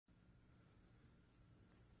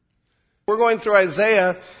We're going through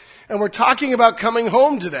Isaiah, and we're talking about coming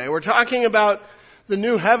home today. We're talking about the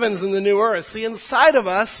new heavens and the new earth. See, inside of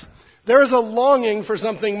us, there is a longing for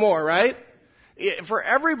something more, right? For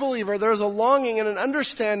every believer, there's a longing and an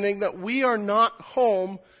understanding that we are not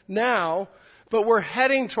home now, but we're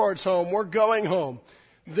heading towards home. We're going home.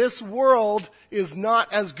 This world is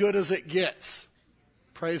not as good as it gets.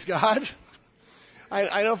 Praise God.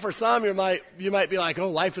 I know for some you might be like, oh,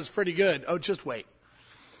 life is pretty good. Oh, just wait.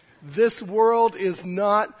 This world is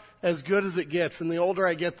not as good as it gets. And the older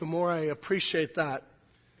I get, the more I appreciate that.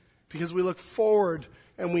 Because we look forward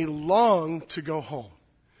and we long to go home.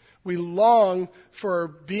 We long for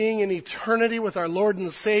being in eternity with our Lord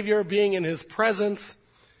and Savior, being in His presence,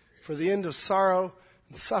 for the end of sorrow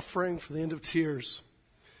and suffering, for the end of tears.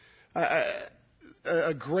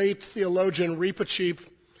 A great theologian, Rinpoche,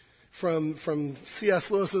 from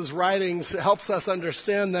C.S. Lewis's writings, helps us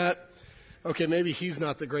understand that. Okay, maybe he's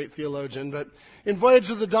not the great theologian, but in Voyage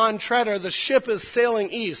of the Dawn Treader, the ship is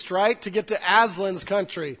sailing east, right, to get to Aslan's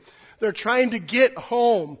country. They're trying to get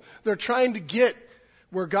home. They're trying to get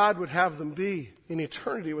where God would have them be in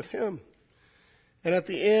eternity with Him. And at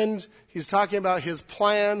the end, he's talking about his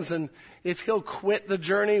plans and if he'll quit the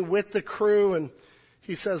journey with the crew. And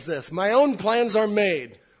he says this, "My own plans are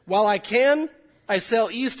made. While I can, I sail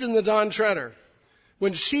east in the Dawn Treader.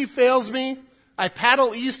 When she fails me, I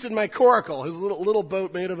paddle east in my coracle," his little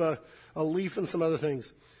boat made of a leaf and some other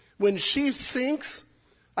things. "When she sinks,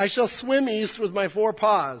 I shall swim east with my 4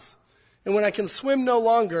 paws. And when I can swim no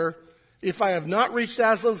longer, if I have not reached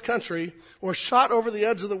Aslan's country or shot over the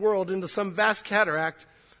edge of the world into some vast cataract,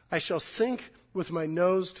 I shall sink with my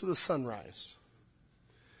nose to the sunrise."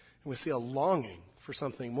 And we see a longing for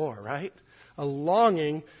something more, right? A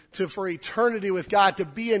longing for eternity with God, to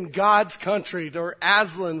be in God's country, or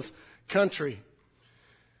Aslan's country.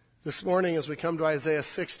 This morning, as we come to Isaiah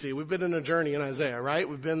 60, we've been in a journey in Isaiah, right?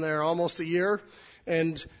 We've been there almost a year.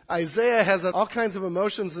 And Isaiah has all kinds of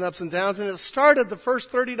emotions and ups and downs. And it started, the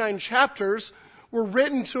first 39 chapters were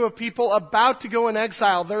written to a people about to go in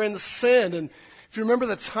exile. They're in sin. And if you remember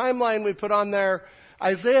the timeline we put on there,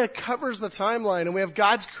 Isaiah covers the timeline. And we have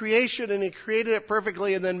God's creation, and He created it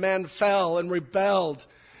perfectly. And then man fell and rebelled.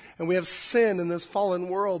 And we have sin in this fallen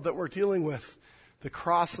world that we're dealing with. The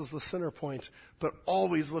cross is the center point, but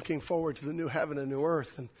always looking forward to the new heaven and new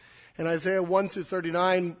earth. And Isaiah 1 through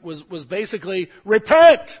 39 was basically,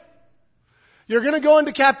 repent! You're going to go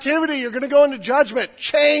into captivity. You're going to go into judgment.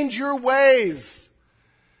 Change your ways.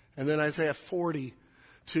 And then Isaiah 40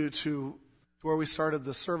 to where we started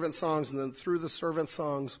the servant songs, and then through the servant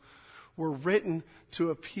songs were written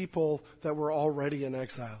to a people that were already in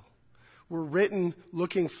exile. Were written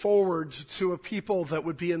looking forward to a people that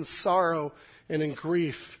would be in sorrow and in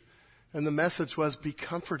grief. And the message was, be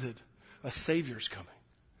comforted, a Savior's coming.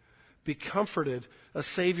 Be comforted, a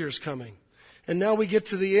Savior's coming. And now we get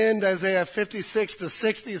to the end, Isaiah 56 to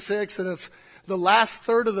 66, and it's the last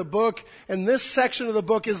third of the book. And this section of the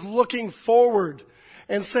book is looking forward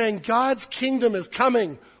and saying, God's kingdom is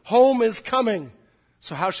coming. Home is coming.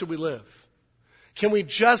 So how should we live? Can we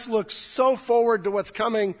just look so forward to what's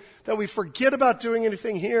coming that we forget about doing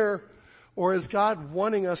anything here? Or is God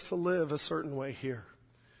wanting us to live a certain way here?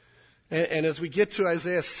 And as we get to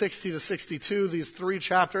Isaiah 60 to 62, these 3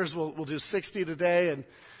 chapters, we'll do 60 today and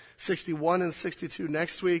 61 and 62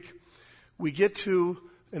 next week, we get to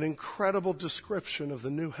an incredible description of the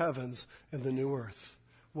new heavens and the new earth.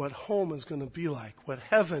 What home is going to be like, what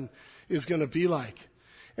heaven is going to be like.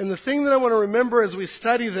 And the thing that I want to remember as we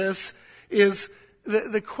study this is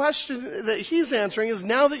the question that he's answering is,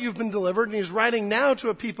 now that you've been delivered, and he's writing now to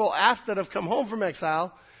a people that have come home from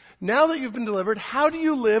exile, now that you've been delivered, how do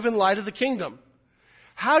you live in light of the kingdom?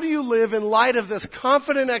 How do you live in light of this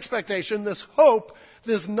confident expectation, this hope,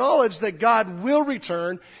 this knowledge that God will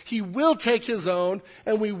return, He will take His own,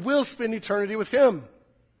 and we will spend eternity with Him?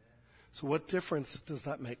 So what difference does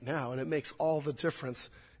that make now? And it makes all the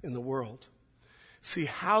difference in the world. See,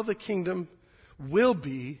 how the kingdom will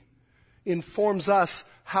be informs us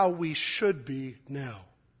how we should be now.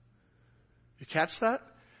 You catch that?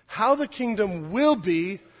 How the kingdom will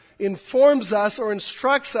be informs us or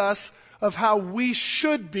instructs us of how we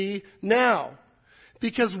should be now.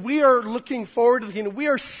 Because we are looking forward to the kingdom. We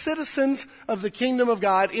are citizens of the kingdom of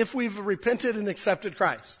God if we've repented and accepted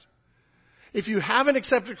Christ. If you haven't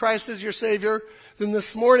accepted Christ as your Savior, then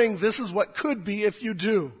this morning, this is what could be if you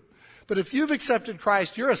do. But if you've accepted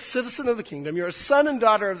Christ, you're a citizen of the kingdom. You're a son and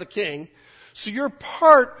daughter of the King. So you're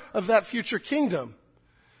part of that future kingdom.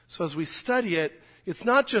 So as we study it, it's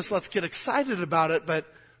not just let's get excited about it, but,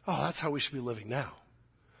 oh, that's how we should be living now.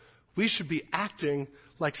 We should be acting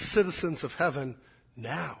like citizens of heaven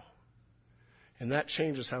now. And that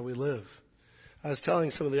changes how we live. I was telling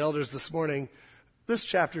some of the elders this morning, this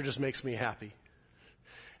chapter just makes me happy.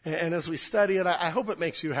 And as we study it, I hope it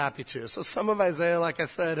makes you happy too. So some of Isaiah, like I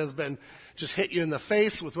said, has been just hit you in the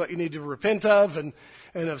face with what you need to repent of and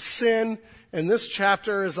of sin. And this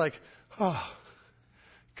chapter is like, oh,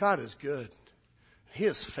 God is good. He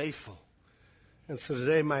is faithful. And so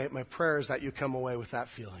today my prayer is that you come away with that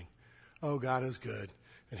feeling. Oh, God is good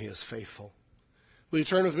and He is faithful. Will you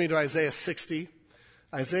turn with me to Isaiah 60?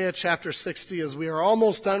 Isaiah chapter 60, as we are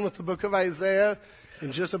almost done with the book of Isaiah.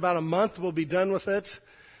 In just about a month, we'll be done with it.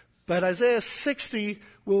 But Isaiah 60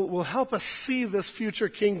 will help us see this future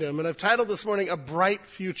kingdom. And I've titled this morning, A Bright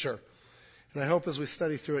Future. And I hope as we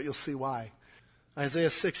study through it, you'll see why. Isaiah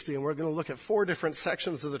 60, and we're going to look at 4 different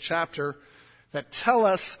sections of the chapter that tell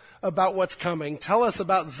us about what's coming, tell us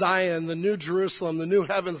about Zion, the new Jerusalem, the new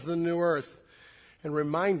heavens, the new earth, and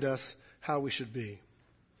remind us how we should be.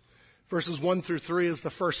 Verses 1 through 3 is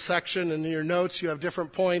the first section, and in your notes you have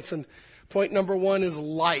different points, and point number 1 is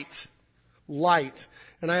light. Light.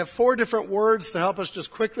 And I have 4 different words to help us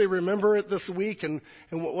just quickly remember it this week and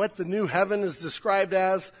what the new heaven is described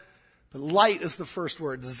as. But light is the first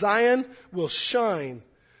word. Zion will shine,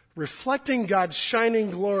 reflecting God's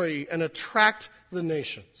shining glory and attract the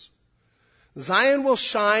nations. Zion will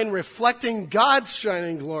shine, reflecting God's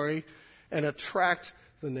shining glory and attract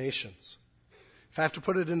the nations. If I have to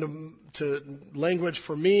put it into language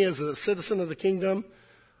for me as a citizen of the kingdom,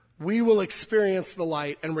 we will experience the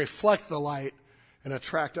light and reflect the light and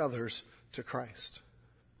attract others to Christ.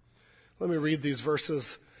 Let me read these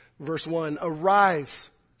verses. Verse 1,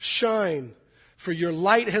 arise, shine, for your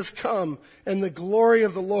light has come, and the glory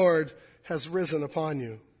of the Lord has risen upon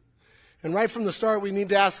you. And right from the start, we need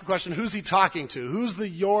to ask the question, who's he talking to? Who's the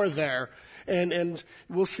you're there? And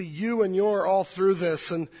we'll see you and your all through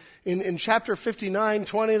this. And in chapter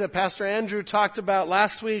 59:20 that Pastor Andrew talked about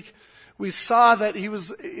last week, we saw that he was,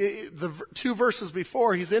 the 2 verses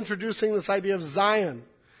before, he's introducing this idea of Zion.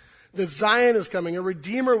 That Zion is coming. A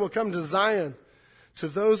Redeemer will come to Zion, to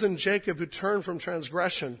those in Jacob who turn from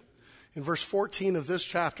transgression. In verse 14 of this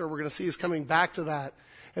chapter, we're going to see he's coming back to that.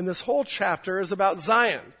 And this whole chapter is about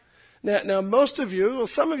Zion. Now most of you, well,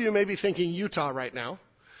 some of you may be thinking Utah right now.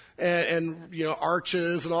 And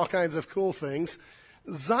arches and all kinds of cool things.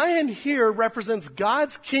 Zion here represents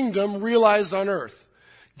God's kingdom realized on earth.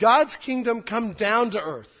 God's kingdom come down to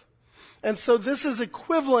earth. And so this is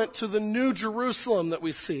equivalent to the new Jerusalem that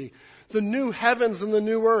we see, the new heavens and the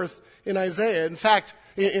new earth in Isaiah. In fact,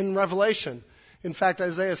 in Revelation. In fact,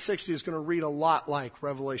 Isaiah 60 is going to read a lot like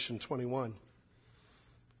Revelation 21.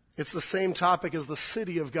 It's the same topic as the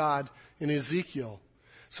city of God in Ezekiel.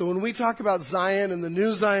 So when we talk about Zion and the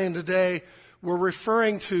new Zion today, we're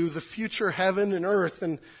referring to the future heaven and earth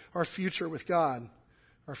and our future with God,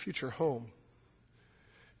 our future home.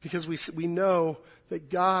 Because we know that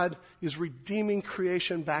God is redeeming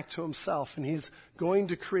creation back to himself, and he's going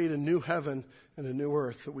to create a new heaven and a new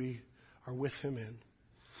earth that we are with him in.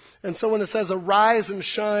 And so when it says, arise and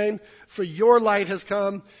shine, for your light has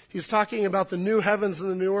come, he's talking about the new heavens and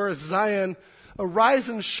the new earth, Zion. Arise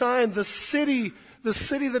and shine, the city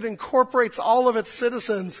that incorporates all of its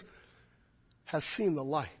citizens has seen the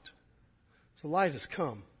light. The light has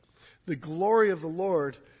come. The glory of the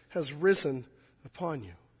Lord has risen upon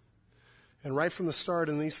you. And right from the start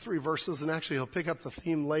in these 3 verses, and actually he'll pick up the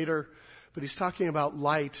theme later, but he's talking about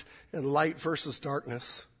light and light versus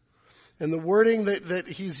darkness. And the wording that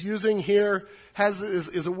he's using here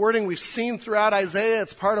is a wording we've seen throughout Isaiah.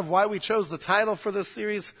 It's part of why we chose the title for this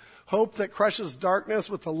series, Hope That Crushes Darkness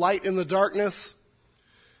with the Light in the Darkness.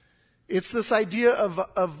 It's this idea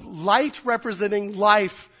of light representing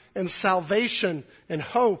life and salvation and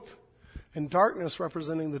hope, and darkness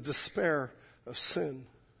representing the despair of sin.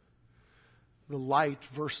 The light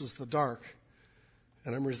versus the dark.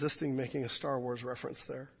 And I'm resisting making a Star Wars reference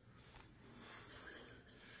there.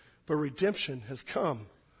 But redemption has come.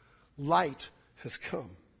 Light has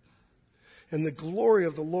come. And the glory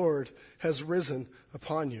of the Lord has risen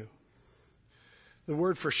upon you. The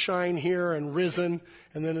word for shine here and risen,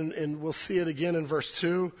 and then and we'll see it again in verse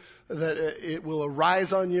 2, that it will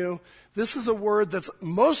arise on you. This is a word that's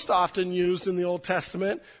most often used in the Old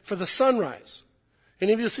Testament for the sunrise.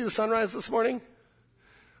 Any of you see the sunrise this morning?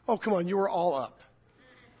 Oh, come on, you were all up.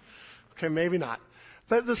 Okay, maybe not.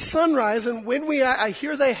 But the sunrise, and when I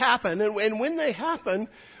hear they happen, and when they happen,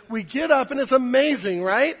 we get up and it's amazing,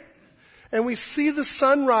 right? And we see the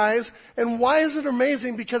sunrise, and why is it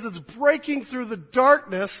amazing? Because it's breaking through the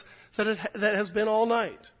darkness that has been all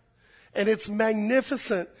night. And it's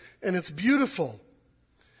magnificent, and it's beautiful.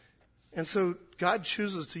 And so God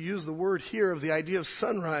chooses to use the word here of the idea of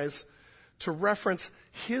sunrise to reference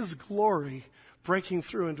his glory breaking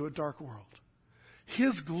through into a dark world.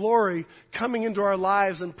 His glory coming into our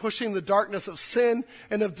lives and pushing the darkness of sin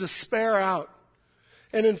and of despair out.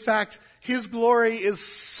 And in fact, his glory is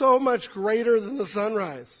so much greater than the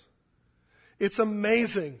sunrise. It's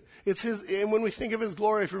amazing. And when we think of his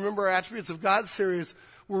glory, if you remember our Attributes of God series,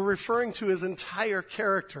 we're referring to his entire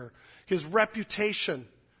character, his reputation,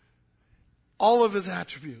 all of his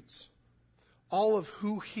attributes, all of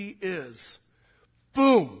who he is.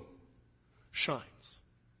 Boom! Shines.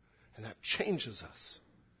 And that changes us.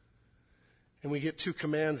 And we get 2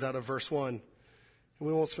 commands out of verse 1. And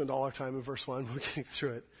we won't spend all our time in verse 1. We're getting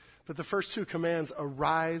through it. But the first 2 commands,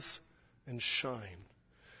 arise and shine.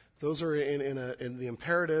 Those are in the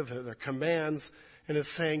imperative, they're commands. And it's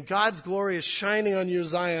saying, God's glory is shining on you,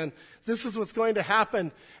 Zion. This is what's going to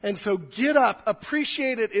happen. And so get up,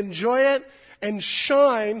 appreciate it, enjoy it, and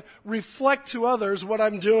shine, reflect to others what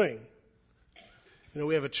I'm doing. You know,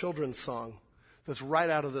 we have a children's song that's right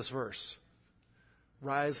out of this verse.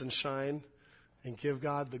 Rise and shine and give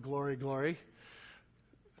God the glory, glory.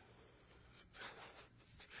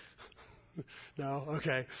 No?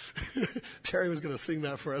 Okay. Terry was going to sing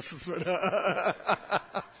that for us this morning.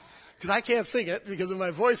 Because I can't sing it because of my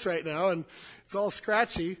voice right now, and it's all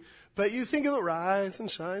scratchy. But you think of it, rise and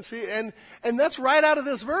shine. See, and that's right out of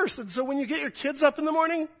this verse. And so when you get your kids up in the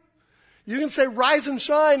morning, you can say, rise and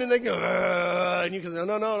shine, and they go, and you can say,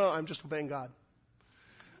 no, I'm just obeying God.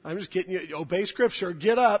 I'm just getting you, obey Scripture,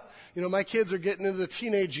 get up. You know, my kids are getting into the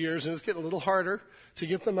teenage years, and it's getting a little harder to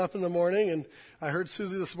get them up in the morning. And I heard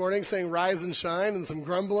Susie this morning saying, rise and shine, and some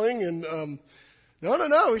grumbling. And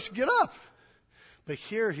no, we should get up. But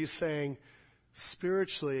here he's saying,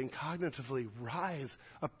 spiritually and cognitively, rise,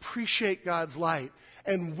 appreciate God's light.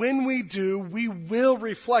 And when we do, we will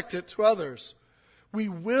reflect it to others. We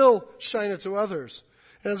will shine it to others.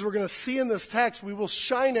 And as we're going to see in this text, we will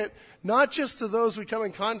shine it not just to those we come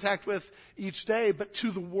in contact with each day, but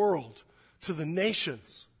to the world, to the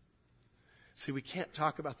nations. See, we can't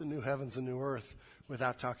talk about the new heavens and new earth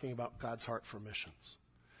without talking about God's heart for missions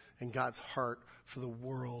and God's heart for the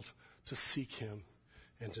world to seek him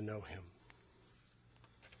and to know him.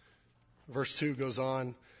 Verse 2 goes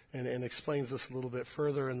on and explains this a little bit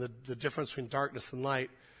further in the difference between darkness and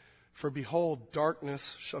light. For behold,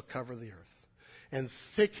 darkness shall cover the earth, and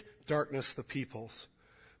thick darkness the peoples.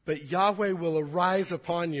 But Yahweh will arise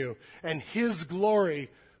upon you, and his glory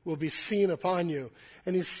will be seen upon you.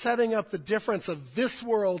 And he's setting up the difference of this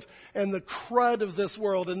world and the crud of this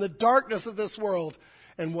world and the darkness of this world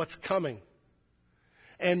and what's coming.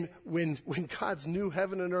 And when God's new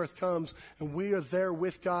heaven and earth comes and we are there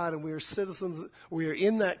with God and we are citizens, we are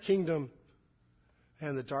in that kingdom,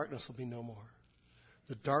 and the darkness will be no more.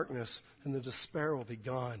 The darkness and the despair will be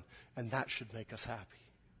gone, and that should make us happy.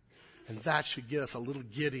 And that should get us a little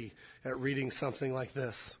giddy at reading something like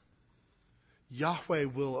this. Yahweh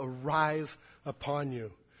will arise upon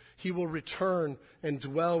you. He will return and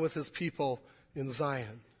dwell with his people in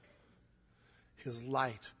Zion. His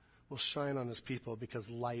light will shine on his people because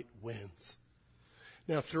light wins.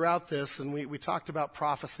 Now, throughout this, and we talked about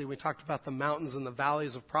prophecy, we talked about the mountains and the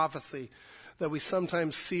valleys of prophecy, that we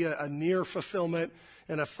sometimes see a near fulfillment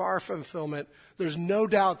and a far fulfillment. There's no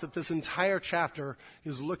doubt that this entire chapter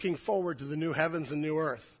is looking forward to the new heavens and new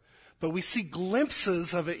earth. But we see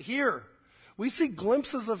glimpses of it here. We see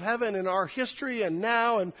glimpses of heaven in our history and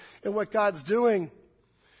now and what God's doing.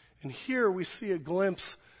 And here we see a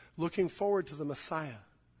glimpse looking forward to the Messiah.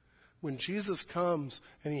 When Jesus comes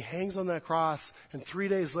and he hangs on that cross and 3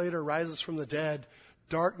 days later rises from the dead,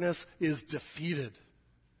 darkness is defeated.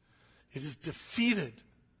 It is defeated.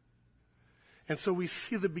 And so we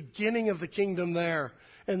see the beginning of the kingdom there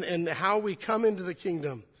and how we come into the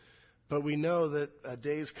kingdom. But we know that a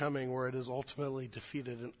day is coming where it is ultimately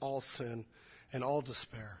defeated and all sin and all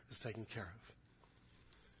despair is taken care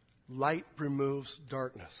of. Light removes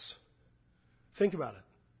darkness. Think about it.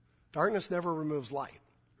 Darkness never removes light.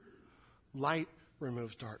 Light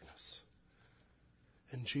removes darkness.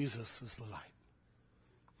 And Jesus is the light.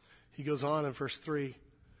 He goes on in verse 3,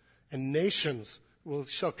 and nations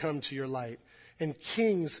shall come to your light, and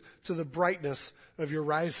kings to the brightness of your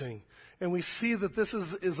rising. And we see that this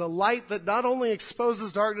is a light that not only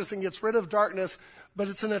exposes darkness and gets rid of darkness, but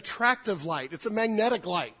it's an attractive light. It's a magnetic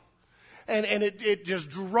light. And it just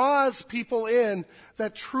draws people in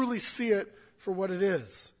that truly see it for what it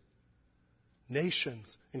is.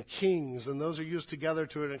 Nations and kings, and those are used together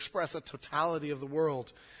to express a totality of the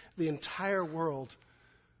world. The entire world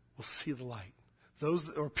will see the light. Those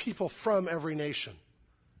or people from every nation.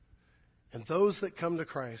 And those that come to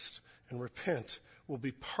Christ and repent will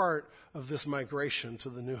be part of this migration to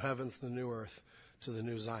the new heavens, the new earth, to the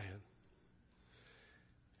new Zion.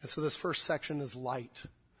 And so this first section is light.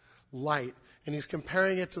 Light. And he's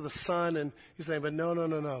comparing it to the sun, and he's saying, but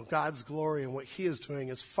no. God's glory and what he is doing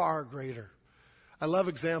is far greater. I love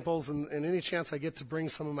examples, and any chance I get to bring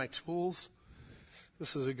some of my tools,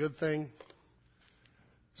 this is a good thing.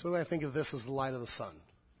 So I think of this as the light of the sun.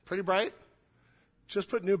 Pretty bright. Just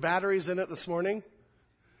put new batteries in it this morning.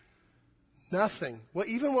 Nothing. Well,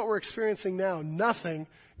 even what we're experiencing now, nothing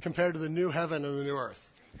compared to the new heaven and the new earth.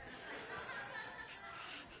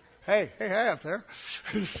 Hey, up there.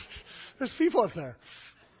 There's people up there.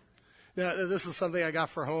 Now, this is something I got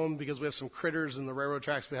for home because we have some critters in the railroad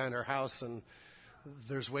tracks behind our house, and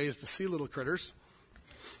there's ways to see little critters.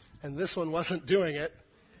 And this one wasn't doing it.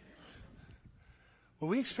 What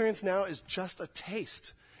we experience now is just a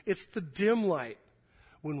taste. It's the dim light.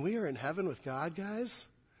 When we are in heaven with God, guys,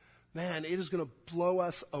 man, it is going to blow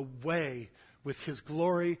us away with his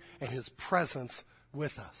glory and his presence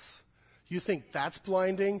with us. You think that's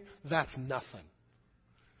blinding? That's nothing.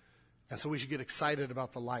 And so we should get excited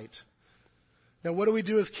about the light. Now, what do we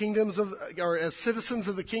do as as citizens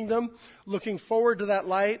of the kingdom, looking forward to that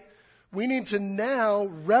light? We need to now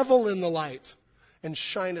revel in the light and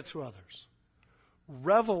shine it to others.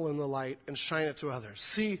 Revel in the light and shine it to others.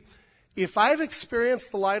 See, if I've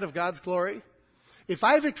experienced the light of God's glory, if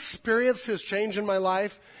I've experienced his change in my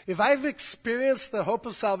life, if I've experienced the hope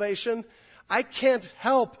of salvation, I can't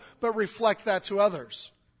help but reflect that to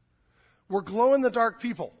others. We're glow-in-the-dark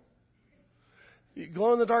people. You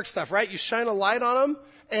glow-in-the-dark stuff, right? You shine a light on them,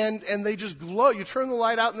 and they just glow. You turn the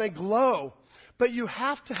light out, and they glow. But you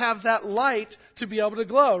have to have that light to be able to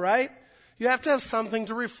glow, right? You have to have something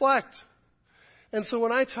to reflect. And so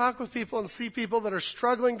when I talk with people and see people that are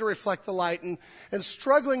struggling to reflect the light and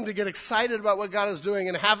struggling to get excited about what God is doing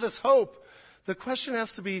and have this hope, the question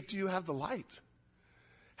has to be, do you have the light?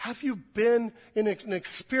 Have you been in an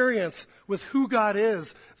experience with who God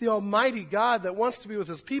is, the Almighty God that wants to be with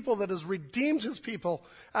his people, that has redeemed his people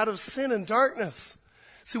out of sin and darkness?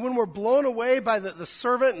 See, when we're blown away by the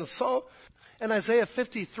servant and the soul in Isaiah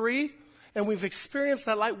 53, and we've experienced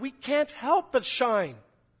that light, we can't help but shine.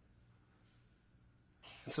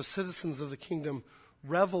 And so citizens of the kingdom,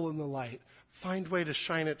 revel in the light. Find way to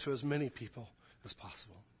shine it to as many people as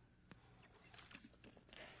possible.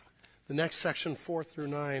 The next section, 4 through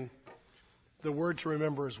 9, the word to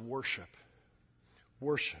remember is worship.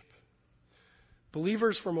 Worship.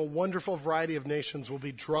 Believers from a wonderful variety of nations will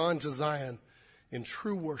be drawn to Zion in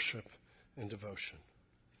true worship and devotion.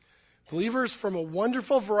 Believers from a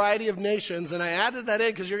wonderful variety of nations, and I added that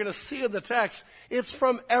in because you're going to see in the text, it's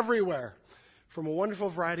from everywhere. From a wonderful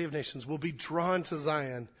variety of nations will be drawn to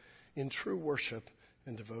Zion in true worship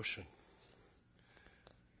and devotion.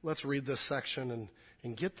 Let's read this section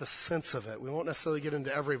and get the sense of it. We won't necessarily get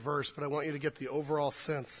into every verse, but I want you to get the overall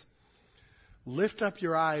sense. Lift up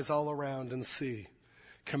your eyes all around and see.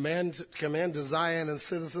 Command to Zion and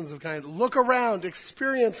citizens of kind. Look around,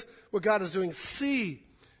 experience what God is doing. See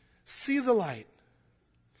the light.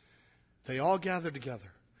 They all gather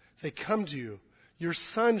together. They come to you. Your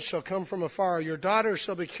son shall come from afar. Your daughter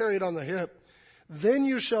shall be carried on the hip. Then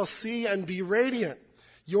you shall see and be radiant.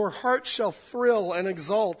 Your heart shall thrill and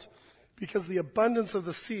exult, because the abundance of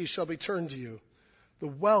the sea shall be turned to you. The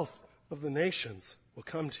wealth of the nations will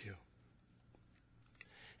come to you.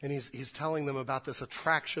 And he's telling them about this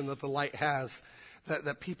attraction that the light has,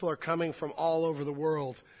 that people are coming from all over the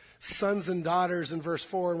world. Sons and daughters in verse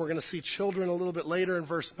 4, and we're going to see children a little bit later in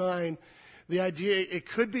verse 9. The idea, it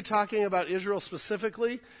could be talking about Israel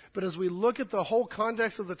specifically, but as we look at the whole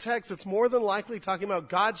context of the text, it's more than likely talking about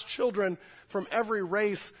God's children from every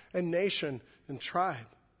race and nation and tribe.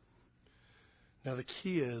 Now the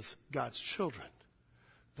key is God's children,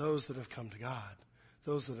 those that have come to God,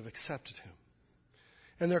 those that have accepted him.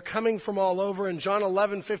 And they're coming from all over. In John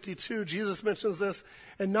 11:52, Jesus mentions this,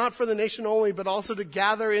 and not for the nation only, but also to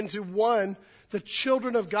gather into one the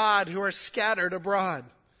children of God who are scattered abroad.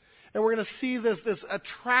 And we're going to see this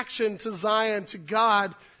attraction to Zion, to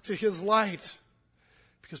God, to his light,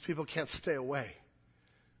 because people can't stay away.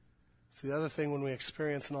 It's the other thing when we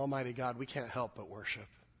experience an almighty God, we can't help but worship.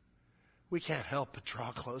 We can't help but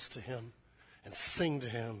draw close to him and sing to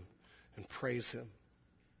him and praise him.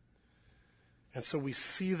 And so we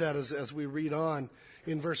see that as we read on.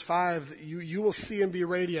 In verse 5, you will see and be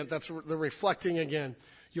radiant. That's the reflecting again.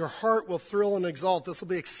 Your heart will thrill and exult. This will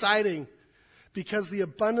be exciting, because the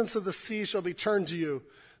abundance of the sea shall be turned to you.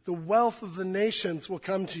 The wealth of the nations will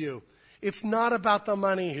come to you. It's not about the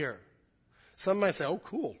money here. Some might say, oh,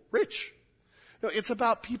 cool, rich. No, it's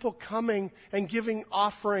about people coming and giving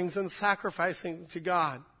offerings and sacrificing to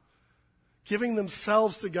God, giving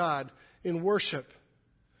themselves to God in worship.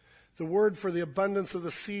 The word for the abundance of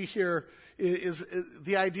the sea here is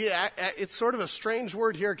the idea. It's sort of a strange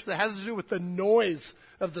word here because it has to do with the noise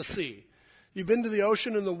of the sea. You've been to the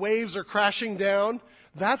ocean and the waves are crashing down.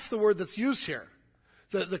 That's the word that's used here.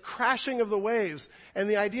 The crashing of the waves. And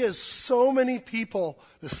the idea is so many people,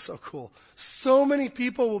 this is so cool, so many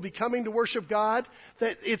people will be coming to worship God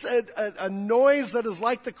that it's a noise that is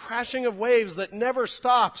like the crashing of waves that never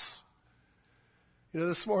stops. You know,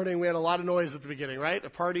 this morning we had a lot of noise at the beginning, right? A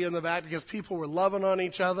party in the back because people were loving on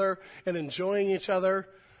each other and enjoying each other.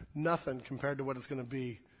 Nothing compared to what it's going to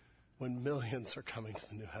be when millions are coming to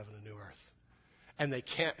the new heaven and new earth. And they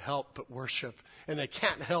can't help but worship. And they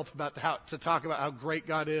can't help to talk about how great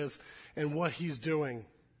God is and what he's doing.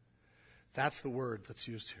 That's the word that's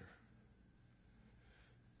used here.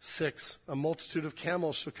 6, a multitude of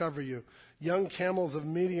camels shall cover you. Young camels of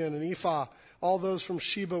Midian and Ephah, all those from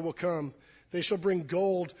Sheba will come. They shall bring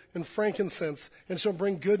gold and frankincense and shall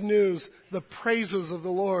bring good news, the praises of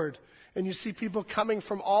the Lord. And you see people coming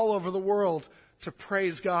from all over the world to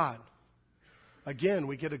praise God. Again,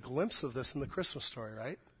 we get a glimpse of this in the Christmas story,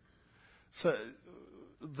 right? So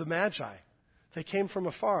the Magi, they came from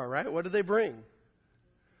afar, right? What did they bring?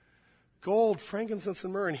 Gold, frankincense,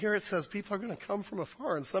 and myrrh. And here it says people are going to come from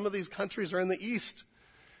afar. And some of these countries are in the east.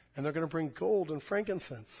 And they're going to bring gold and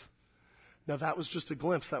frankincense. Now, that was just a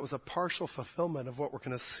glimpse. That was a partial fulfillment of what we're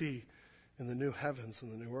going to see in the new heavens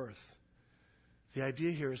and the new earth. The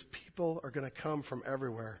idea here is people are going to come from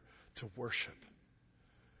everywhere to worship.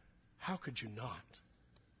 How could you not?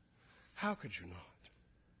 How could you not?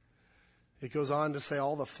 It goes on to say,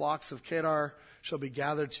 all the flocks of Kedar shall be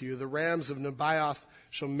gathered to you. The rams of Nebaioth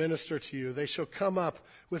shall minister to you. They shall come up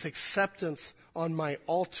with acceptance on my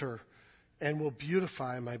altar and will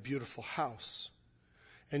beautify my beautiful house.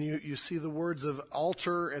 And you see the words of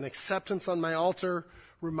altar and acceptance on my altar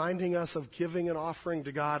reminding us of giving an offering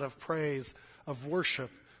to God of praise, of worship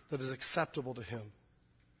that is acceptable to him.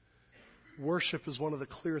 Worship is one of the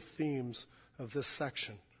clear themes of this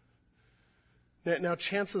section. Now,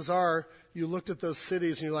 chances are you looked at those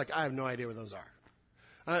cities and you're like, I have no idea where those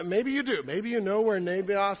are. Maybe you do. Maybe you know where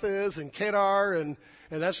Nebaioth is and Kedar, and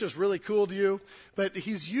that's just really cool to you. But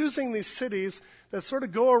he's using these cities that sort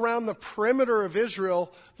of go around the perimeter of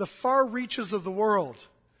Israel, the far reaches of the world.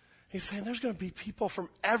 He's saying there's going to be people from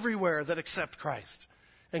everywhere that accept Christ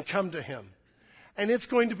and come to him. And it's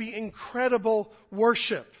going to be incredible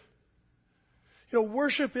worship. You know,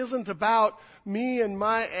 worship isn't about me and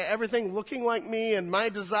my everything looking like me and my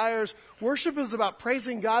desires. Worship is about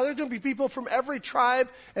praising God. There's going to be people from every tribe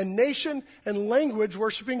and nation and language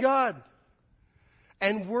worshiping God.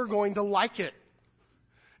 And we're going to like it.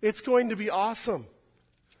 It's going to be awesome.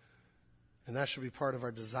 And that should be part of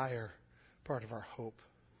our desire, part of our hope.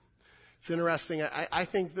 It's interesting. I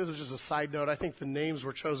think this is just a side note. I think the names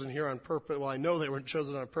were chosen here on purpose. Well, I know they weren't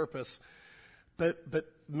chosen on purpose. But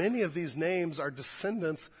many of these names are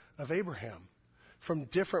descendants of Abraham from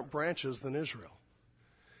different branches than Israel.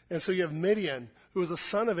 And so you have Midian, who is a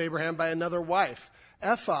son of Abraham by another wife.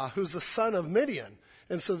 Ephah, who's the son of Midian.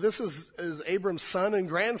 And so this is Abram's son and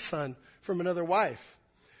grandson from another wife.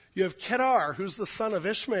 You have Kedar, who's the son of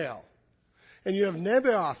Ishmael. And you have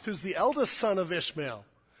Nebaioth, who's the eldest son of Ishmael.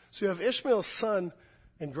 So you have Ishmael's son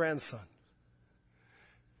and grandson.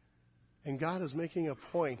 And God is making a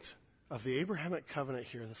point of the Abrahamic covenant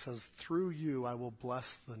here that says, through you I will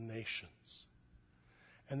bless the nations.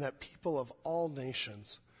 And that people of all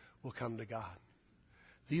nations will come to God.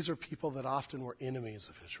 These are people that often were enemies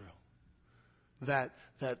of Israel. That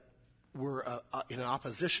were in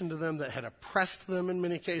opposition to them, that had oppressed them in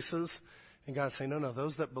many cases. And God is saying, no,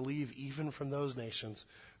 those that believe even from those nations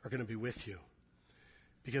are going to be with you.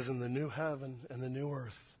 Because in the new heaven and the new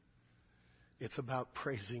earth, it's about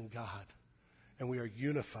praising God. And we are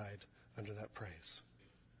unified under that praise.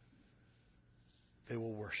 They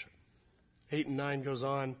will worship. 8 and 9 goes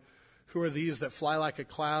on. Who are these that fly like a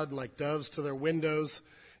cloud and like doves to their windows?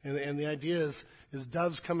 And the idea is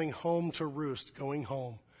doves coming home to roost, going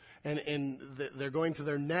home. And they're going to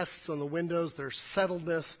their nests on the windows. There's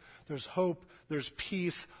settledness, there's hope, there's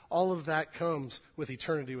peace. All of that comes with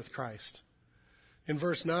eternity with Christ. In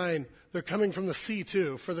verse 9, they're coming from the sea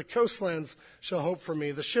too. For the coastlands shall hope for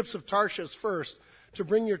me, the ships of Tarshish first, to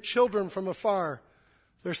bring your children from afar.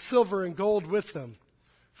 There's silver and gold with them,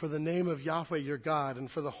 for the name of Yahweh your God and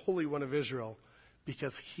for the Holy One of Israel,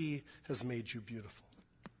 because he has made you beautiful.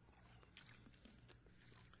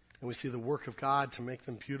 And we see the work of God to make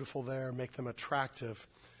them beautiful there, make them attractive,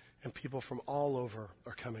 and people from all over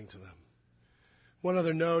are coming to them. One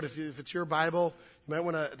other note, if it's your Bible, you might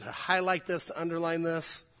want to highlight this, to underline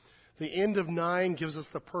this. The end of 9 gives us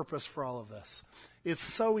the purpose for all of this. It's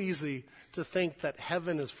so easy to think that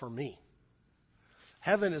heaven is for me.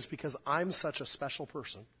 Heaven is because I'm such a special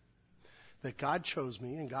person that God chose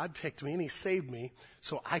me and God picked me and he saved me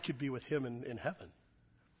so I could be with him in heaven.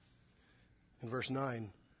 In verse 9,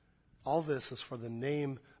 all this is for the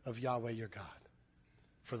name of Yahweh your God,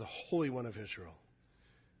 for the Holy One of Israel,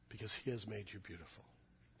 because he has made you beautiful.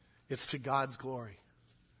 It's to God's glory,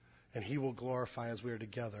 and he will glorify as we are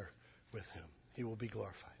together with him. He will be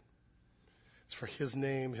glorified. It's for his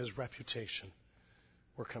name, his reputation.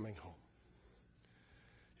 We're coming home.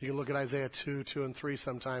 You can look at Isaiah 2 and 3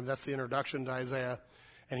 sometime. That's the introduction to Isaiah.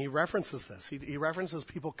 And he references this. He references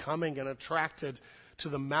people coming and attracted to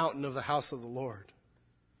the mountain of the house of the Lord.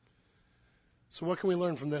 So what can we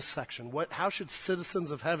learn from this section? How should citizens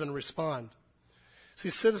of heaven respond? See,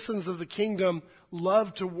 citizens of the kingdom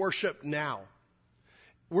love to worship now.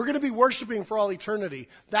 We're going to be worshiping for all eternity.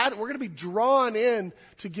 We're going to be drawn in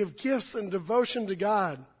to give gifts and devotion to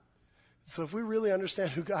God. So if we really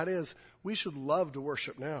understand who God is, we should love to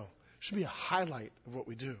worship now. It should be a highlight of what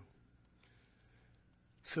we do.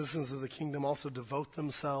 Citizens of the kingdom also devote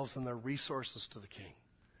themselves and their resources to the king.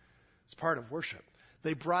 It's part of worship.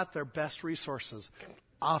 They brought their best resources,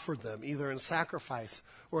 offered them either in sacrifice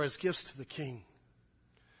or as gifts to the king.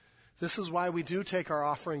 This is why we do take our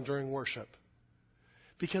offering during worship.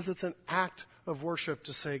 Because it's an act of worship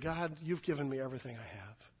to say, God, you've given me everything I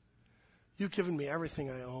have. You've given me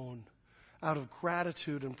everything I own. Out of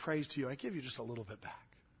gratitude and praise to you, I give you just a little bit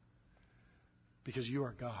back. Because you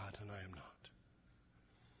are God and I am not.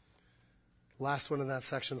 Last one in that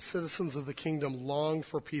section, citizens of the kingdom long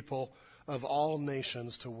for people of all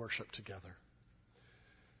nations to worship together.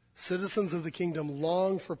 Citizens of the kingdom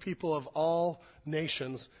long for people of all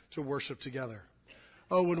nations to worship together.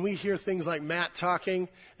 Oh, when we hear things like Matt talking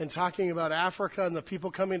about Africa and the people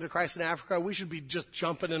coming to Christ in Africa, we should be just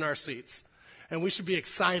jumping in our seats. And we should be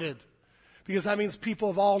excited. Because that means people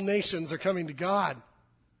of all nations are coming to God.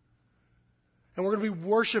 And we're going to be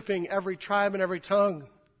worshiping every tribe and every tongue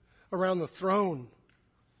around the throne.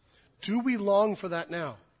 Do we long for that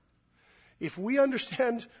now? If we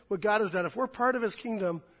understand what God has done, if we're part of his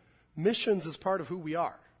kingdom, missions is part of who we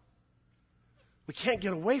are. We can't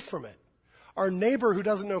get away from it. Our neighbor who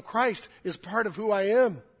doesn't know Christ is part of who I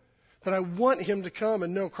am. That I want him to come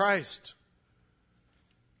and know Christ.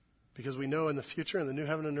 Because we know in the future, in the new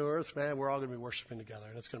heaven and new earth, man, we're all going to be worshiping together,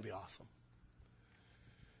 and it's going to be awesome.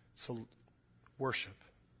 So, worship.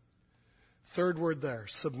 Third word there,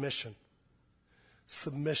 submission.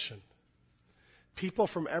 Submission. People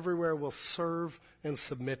from everywhere will serve and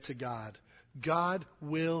submit to God. God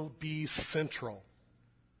will be central.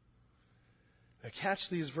 Now catch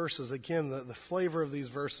these verses again, the flavor of these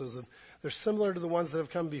verses. And they're similar to the ones that have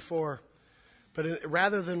come before. But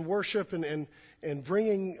rather than worship and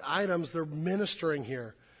bringing items, they're ministering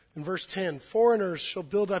here. In verse 10, foreigners shall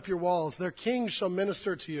build up your walls. Their kings shall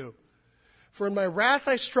minister to you. For in my wrath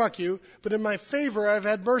I struck you, but in my favor I've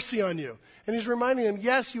had mercy on you. And he's reminding them,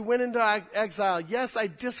 yes, you went into exile. Yes, I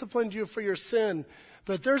disciplined you for your sin.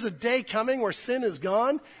 But there's a day coming where sin is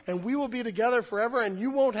gone, and we will be together forever, and you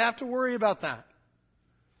won't have to worry about that.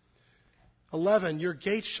 11, your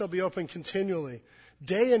gates shall be open continually.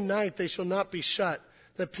 Day and night they shall not be shut,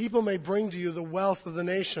 that people may bring to you the wealth of the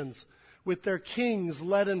nations, with their kings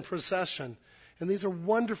led in procession. And these are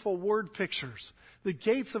wonderful word pictures. The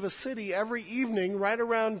gates of a city every evening, right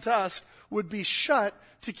around dusk, would be shut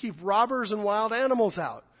to keep robbers and wild animals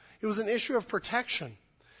out. It was an issue of protection.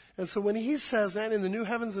 And so when he says that in the new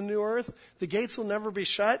heavens and new earth, the gates will never be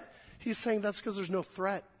shut, he's saying that's because there's no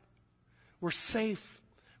threat. We're safe.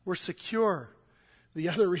 We're secure. The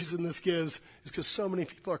other reason this gives is because so many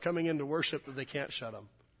people are coming in to worship that they can't shut them.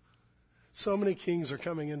 So many kings are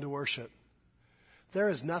coming in to worship. There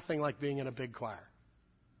is nothing like being in a big choir.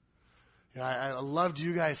 You know, I loved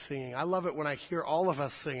you guys singing. I love it when I hear all of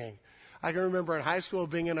us singing. I can remember in high school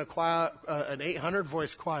being in a choir, an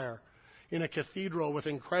 800-voice choir in a cathedral with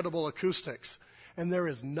incredible acoustics. And there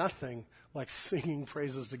is nothing like singing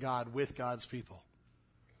praises to God with God's people.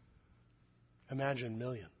 Imagine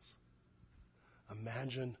millions.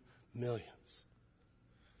 Imagine millions.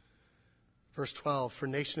 Verse 12, for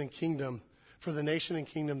the nation and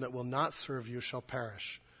kingdom that will not serve you shall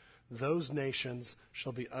perish. Those nations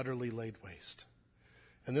shall be utterly laid waste.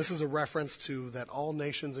 And this is a reference to that all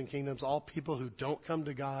nations and kingdoms, all people who don't come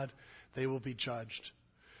to God, they will be judged.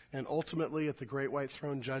 And ultimately at the great white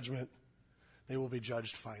throne judgment, they will be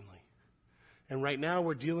judged finally. And right now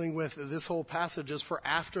we're dealing with, this whole passage is for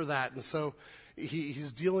after that. And so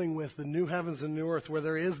he's dealing with the new heavens and new earth where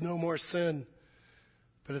there is no more sin.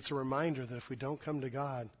 But it's a reminder that if we don't come to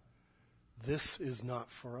God, this is not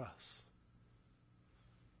for us.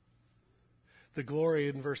 The glory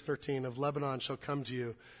in verse 13 of Lebanon shall come to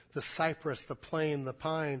you, the cypress, the plane, the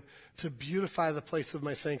pine, to beautify the place of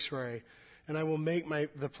my sanctuary. And I will make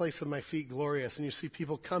the place of my feet glorious. And you see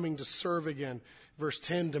people coming to serve again. Verse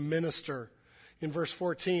 10, to minister. In verse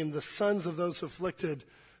 14, the sons of those afflicted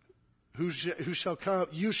who shall come,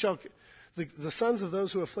 the sons of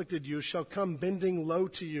those who afflicted you shall come bending low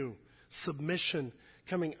to you, submission,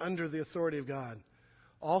 coming under the authority of God.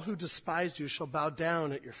 All who despised you shall bow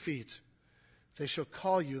down at your feet. They shall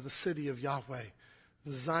call you the city of Yahweh,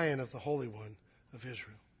 the Zion of the Holy One of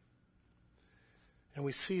Israel. And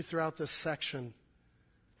we see throughout this section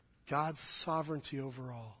God's sovereignty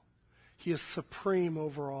over all. He is supreme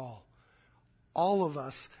over all. All of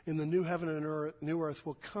us in the new heaven and new earth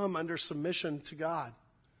will come under submission to God.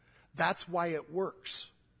 That's why it works.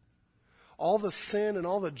 All the sin and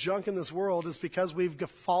all the junk in this world is because we've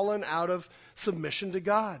fallen out of submission to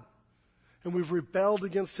God. And we've rebelled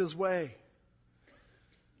against His way.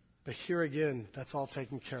 But here again, that's all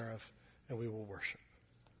taken care of, and we will worship.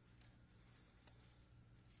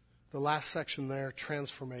 The last section there,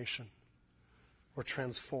 transformation, or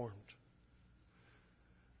transformed.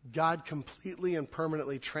 God completely and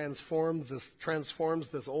permanently transforms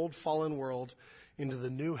this old fallen world into the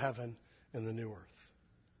new heaven and the new earth.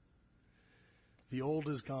 The old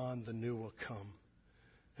is gone, the new will come.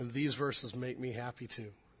 And these verses make me happy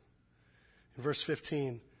too. In verse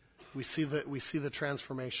 15, we see the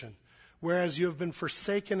transformation. Whereas you have been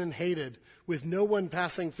forsaken and hated, with no one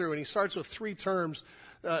passing through. And he starts with three terms.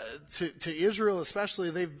 To Israel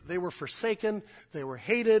especially, they were forsaken, they were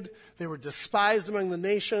hated, they were despised among the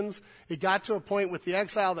nations. It got to a point with the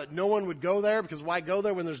exile that no one would go there, because why go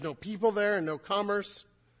there when there's no people there and no commerce?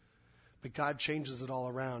 But God changes it all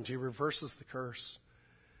around. He reverses the curse.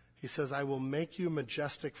 He says, I will make you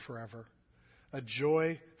majestic forever, a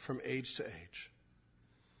joy from age to age.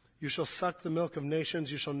 You shall suck the milk of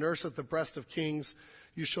nations, you shall nurse at the breast of kings.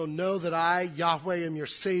 You shall know that I, Yahweh, am your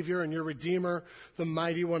Savior and your Redeemer, the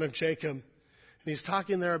mighty one of Jacob. And he's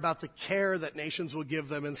talking there about the care that nations will give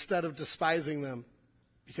them instead of despising them.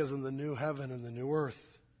 Because in the new heaven and the new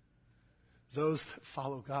earth, those that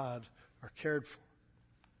follow God are cared for,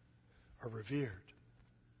 are revered.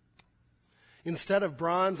 Instead of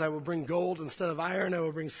bronze, I will bring gold. Instead of iron, I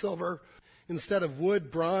will bring silver. Instead of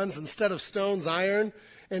wood, bronze. Instead of stones, iron.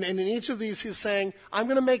 And in each of these, he's saying, I'm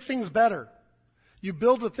going to make things better. You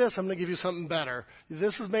build with this, I'm going to give you something better.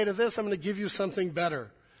 This is made of this, I'm going to give you something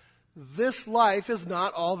better. This life is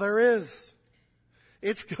not all there is.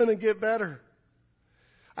 It's going to get better.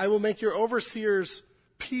 I will make your overseers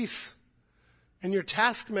peace and your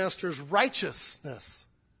taskmasters righteousness.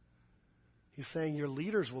 He's saying your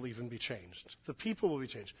leaders will even be changed. The people will be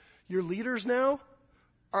changed. Your leaders now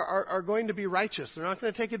are going to be righteous. They're not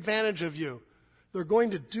going to take advantage of you. They're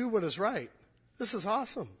going to do what is right. This is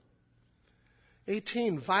awesome.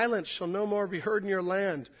 18, violence shall no more be heard in your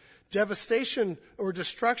land, devastation or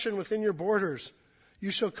destruction within your borders. You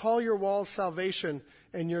shall call your walls salvation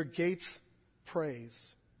and your gates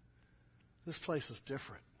praise. This place is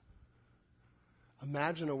different.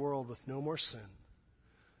 Imagine a world with no more sin,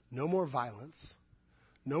 no more violence,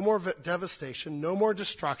 no more devastation, no more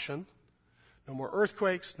destruction, no more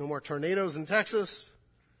earthquakes, no more tornadoes in Texas.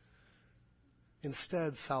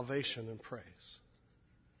 Instead, salvation and praise.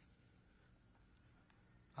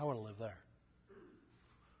 I want to live there.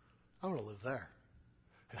 I want to live there.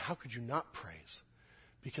 And how could you not praise?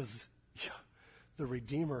 Because the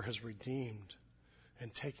Redeemer has redeemed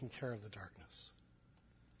and taken care of the darkness.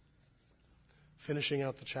 Finishing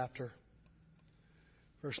out the chapter,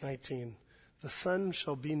 verse 19, the sun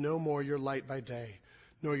shall be no more your light by day,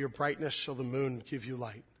 nor your brightness shall the moon give you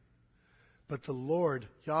light. But the Lord,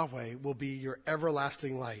 Yahweh, will be your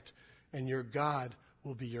everlasting light, and your God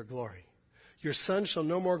will be your glory. Your sun shall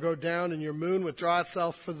no more go down, and your moon withdraw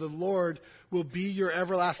itself, for the Lord will be your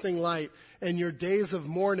everlasting light, and your days of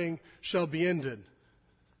mourning shall be ended.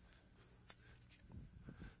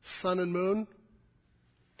 Sun and moon,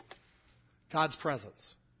 God's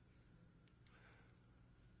presence.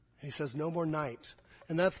 He says no more night.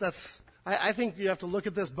 And I think you have to look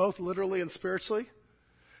at this both literally and spiritually.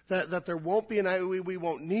 That there won't be a night. We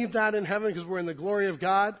won't need that in heaven because we're in the glory of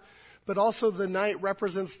God. But also the night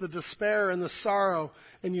represents the despair and the sorrow.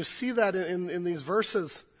 And you see that in these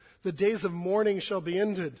verses. The days of mourning shall be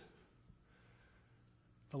ended.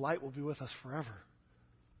 The light will be with us forever.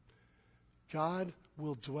 God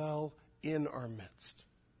will dwell in our midst.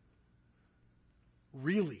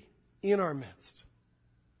 Really, in our midst.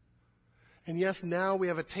 And yes, now we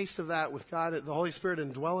have a taste of that with God, the Holy Spirit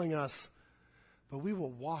indwelling us, but we will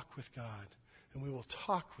walk with God and we will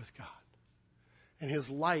talk with God. And his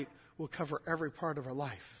light will cover every part of our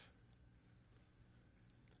life.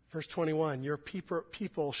 Verse 21, your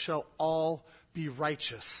people shall all be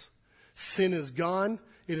righteous. Sin is gone.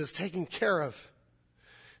 It is taken care of.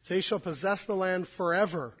 They shall possess the land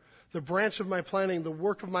forever, the branch of my planting, the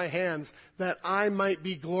work of my hands, that I might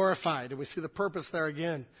be glorified. And we see the purpose there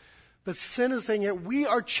again. But sin is saying it. We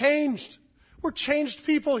are changed. We're changed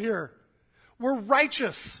people here. We're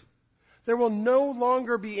righteous. There will no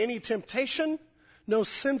longer be any temptation, no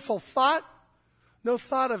sinful thought, no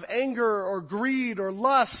thought of anger or greed or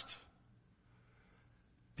lust,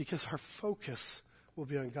 because our focus will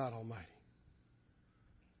be on God Almighty.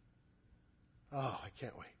 Oh, I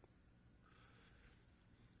can't wait.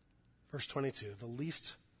 Verse 22, the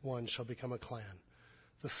least one shall become a clan,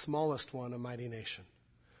 the smallest one a mighty nation.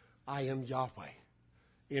 I am Yahweh.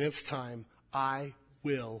 In its time, I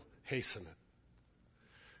will hasten it.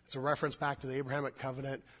 It's a reference back to the Abrahamic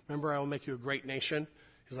covenant. Remember, I will make you a great nation.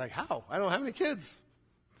 He's like, how? I don't have any kids.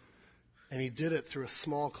 And he did it through a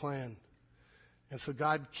small clan. And so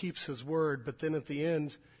God keeps his word, but then at the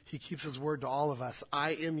end, he keeps his word to all of us.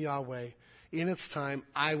 I am Yahweh. In its time,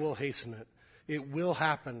 I will hasten it. It will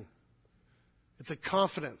happen. It's a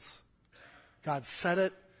confidence. God said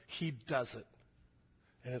it, he does it.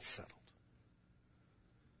 And it's settled.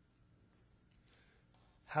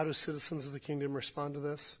 How do citizens of the kingdom respond to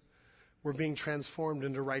this? We're being transformed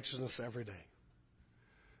into righteousness every day.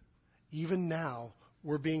 Even now,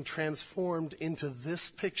 we're being transformed into this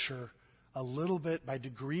picture a little bit by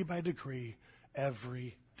degree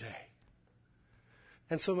every day.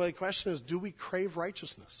 And so my question is, do we crave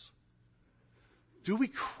righteousness? Do we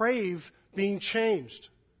crave being changed?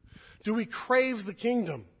 Do we crave the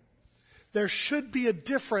kingdom? There should be a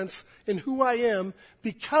difference in who I am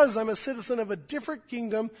because I'm a citizen of a different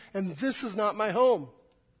kingdom and this is not my home.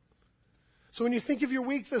 So when you think of your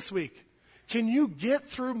week this week, can you get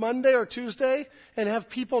through Monday or Tuesday and have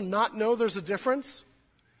people not know there's a difference?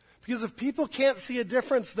 Because if people can't see a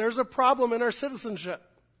difference, there's a problem in our citizenship.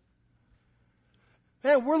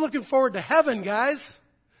 Man, we're looking forward to heaven, guys.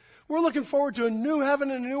 We're looking forward to a new heaven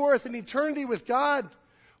and a new earth, an eternity with God,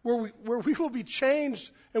 where we will be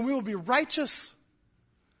changed and we will be righteous.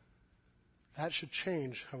 That should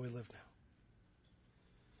change how we live now.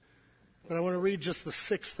 But I want to read just the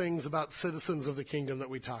 6 things about citizens of the kingdom that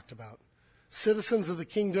we talked about. Citizens of the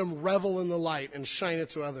kingdom revel in the light and shine it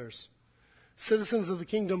to others. Citizens of the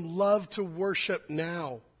kingdom love to worship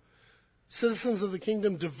now. Citizens of the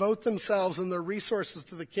kingdom devote themselves and their resources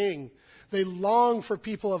to the king. They long for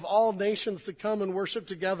people of all nations to come and worship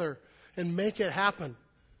together and make it happen.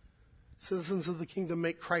 Citizens of the kingdom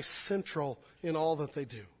make Christ central in all that they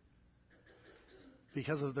do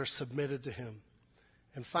because they're submitted to him.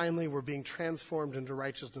 And finally, we're being transformed into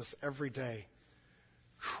righteousness every day.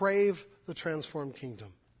 Crave the transformed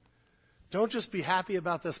kingdom. Don't just be happy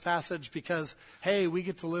about this passage because, hey, we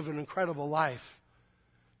get to live an incredible life.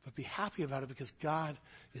 But be happy about it because God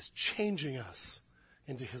is changing us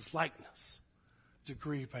into his likeness,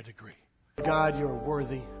 degree by degree. God, you are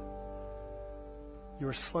worthy. You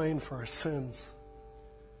were slain for our sins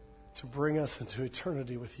to bring us into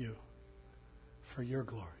eternity with you for your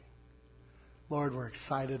glory. Lord, we're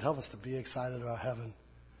excited. Help us to be excited about heaven,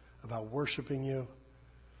 about worshiping you.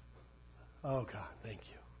 Oh, God, thank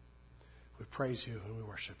you. We praise you and we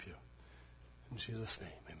worship you. In Jesus' name,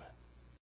 amen.